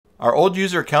Are old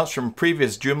user accounts from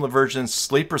previous Joomla versions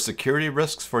sleeper security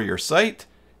risks for your site?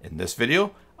 In this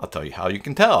video, I'll tell you how you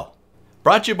can tell.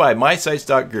 Brought to you by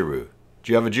mysites.guru.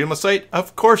 Do you have a Joomla site?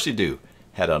 Of course you do.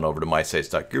 Head on over to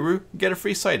mysites.guru and get a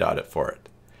free site audit for it.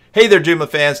 Hey there, Joomla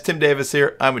fans. Tim Davis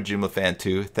here. I'm a Joomla fan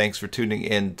too. Thanks for tuning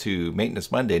in to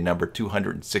Maintenance Monday number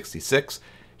 266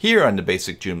 here on the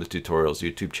Basic Joomla Tutorials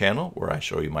YouTube channel, where I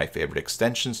show you my favorite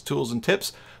extensions, tools, and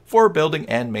tips for building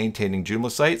and maintaining Joomla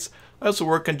sites. I also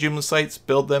work on Joomla sites,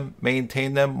 build them,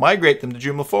 maintain them, migrate them to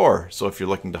Joomla 4. So if you're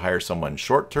looking to hire someone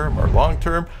short-term or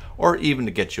long-term, or even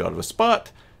to get you out of a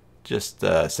spot, just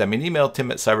send me an email,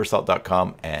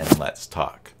 tim@cybersalt.com, and let's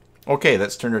talk. Okay,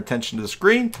 let's turn our attention to the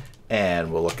screen,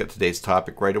 and we'll look at today's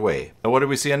topic right away. Now, what do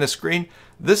we see on the screen?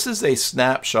 This is a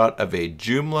snapshot of a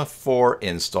Joomla 4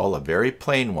 install, a very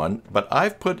plain one, but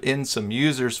I've put in some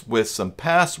users with some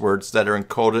passwords that are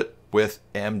encoded with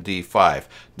MD5.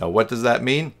 Now, what does that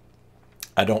mean?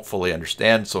 I don't fully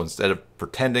understand, so instead of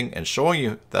pretending and showing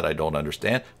you that I don't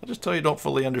understand, I'll just tell you I don't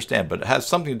fully understand, but it has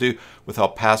something to do with how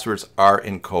passwords are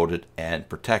encoded and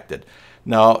protected.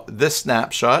 Now, this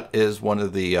snapshot is one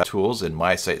of the tools in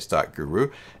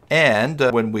mysites.guru, and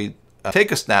when we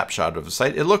take a snapshot of a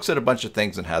site, it looks at a bunch of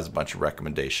things and has a bunch of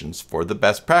recommendations for the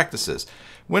best practices.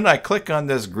 When I click on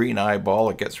this green eyeball,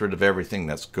 it gets rid of everything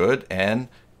that's good and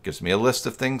gives me a list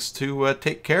of things to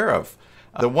take care of.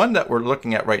 The one that we're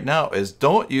looking at right now is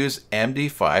don't use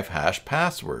MD5 hash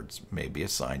passwords. Maybe a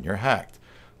sign you're hacked.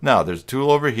 Now, there's a tool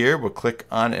over here. We'll click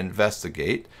on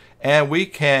Investigate, and we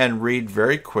can read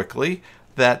very quickly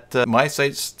that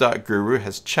mysites.guru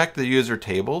has checked the user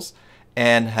tables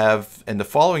and the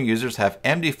following users have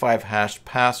MD5 hash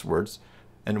passwords,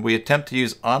 and we attempt to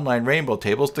use online rainbow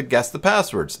tables to guess the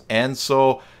passwords. And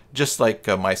so, just like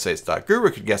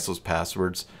mysites.guru could guess those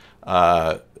passwords,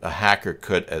 a hacker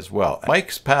could as well.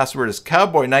 Mike's password is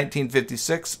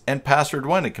cowboy1956 and password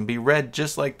 1. It can be read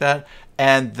just like that,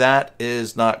 and that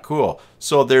is not cool.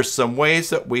 So there's some ways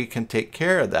that we can take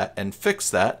care of that and fix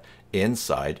that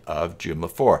inside of Joomla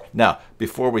 4. Now,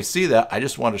 before we see that, I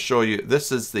just want to show you,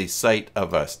 this is the site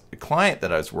of a client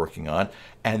that I was working on,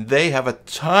 and they have a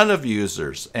ton of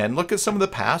users. And look at some of the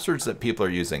passwords that people are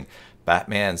using.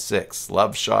 Batman6,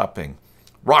 Love Shopping,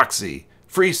 Roxy,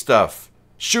 Free Stuff,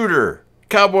 Shooter,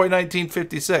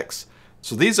 Cowboy1956.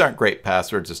 So these aren't great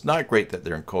passwords. It's not great that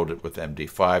they're encoded with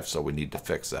MD5, so we need to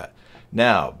fix that.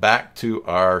 Now, back to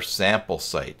our sample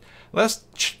site. Let's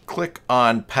click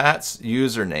on Pat's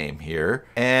username here,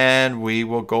 and we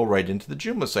will go right into the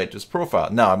Joomla site, his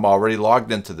profile. Now, I'm already logged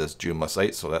into this Joomla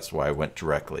site, so that's why I went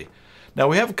directly. Now,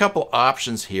 we have a couple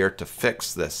options here to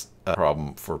fix this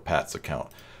problem for Pat's account.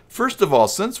 First of all,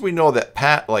 since we know that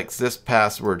Pat likes this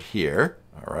password here,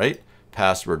 all right,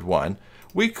 password 1,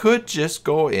 we could just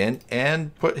go in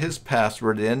and put his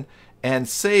password in and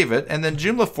save it, and then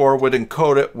Joomla 4 would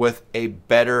encode it with a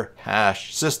better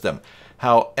hash system.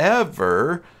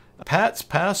 However, Pat's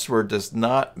password does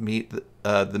not meet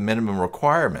the minimum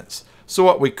requirements. So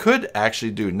what we could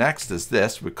actually do next is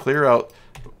this. We clear out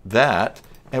that,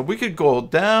 and we could go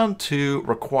down to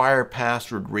require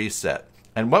password reset.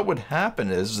 And what would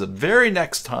happen is the very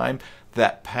next time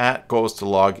that Pat goes to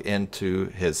log into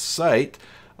his site,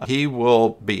 he will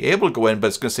be able to go in, but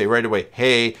it's going to say right away,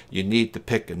 hey, you need to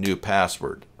pick a new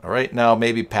password. All right, now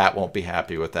maybe Pat won't be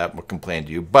happy with that and will complain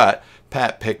to you, but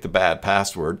Pat picked a bad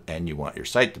password and you want your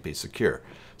site to be secure.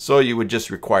 So you would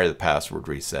just require the password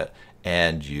reset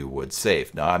and you would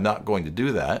save. Now, I'm not going to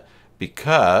do that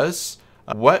because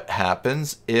what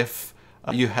happens if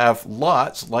you have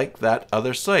lots like that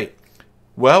other site?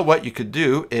 Well, what you could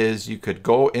do is you could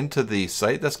go into the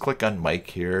site. Let's click on Mike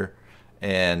here.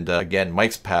 And again,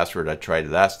 Mike's password, I tried,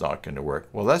 that's not going to work.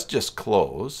 Well, let's just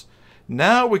close.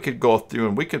 Now we could go through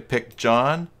and we could pick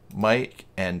John, Mike,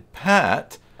 and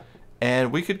Pat.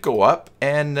 And we could go up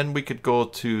and then we could go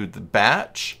to the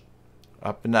batch,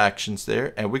 up in actions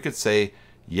there. And we could say,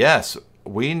 yes,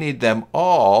 we need them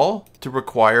all to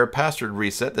require a password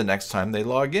reset the next time they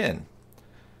log in.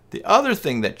 The other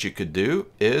thing that you could do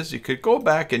is you could go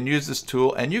back and use this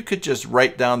tool and you could just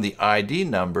write down the ID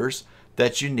numbers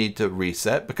that you need to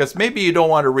reset, because maybe you don't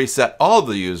want to reset all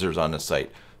the users on the site.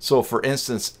 So for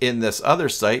instance, in this other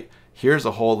site, here's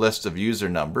a whole list of user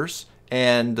numbers,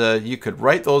 and you could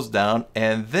write those down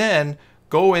and then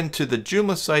go into the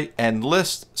Joomla site and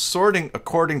list sorting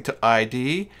according to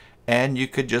ID, and you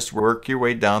could just work your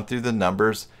way down through the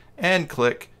numbers and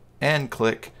click,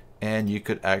 and you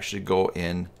could actually go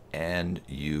in and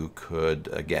you could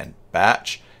again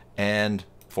batch and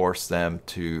force them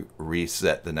to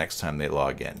reset the next time they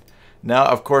log in. Now,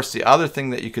 of course, the other thing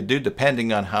that you could do,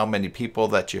 depending on how many people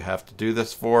that you have to do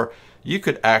this for, you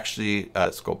could actually,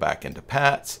 let's go back into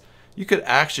Pat's. You could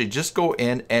actually just go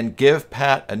in and give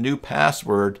Pat a new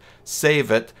password,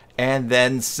 save it, and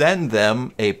then send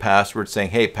them a password saying,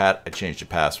 hey, Pat, I changed the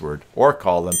password, or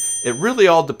call them. It really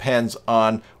all depends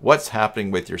on what's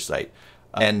happening with your site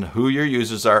and who your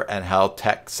users are and how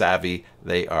tech savvy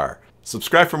they are.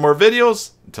 Subscribe for more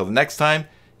videos. Until the next time,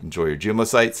 enjoy your Joomla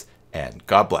sites and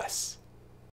God bless.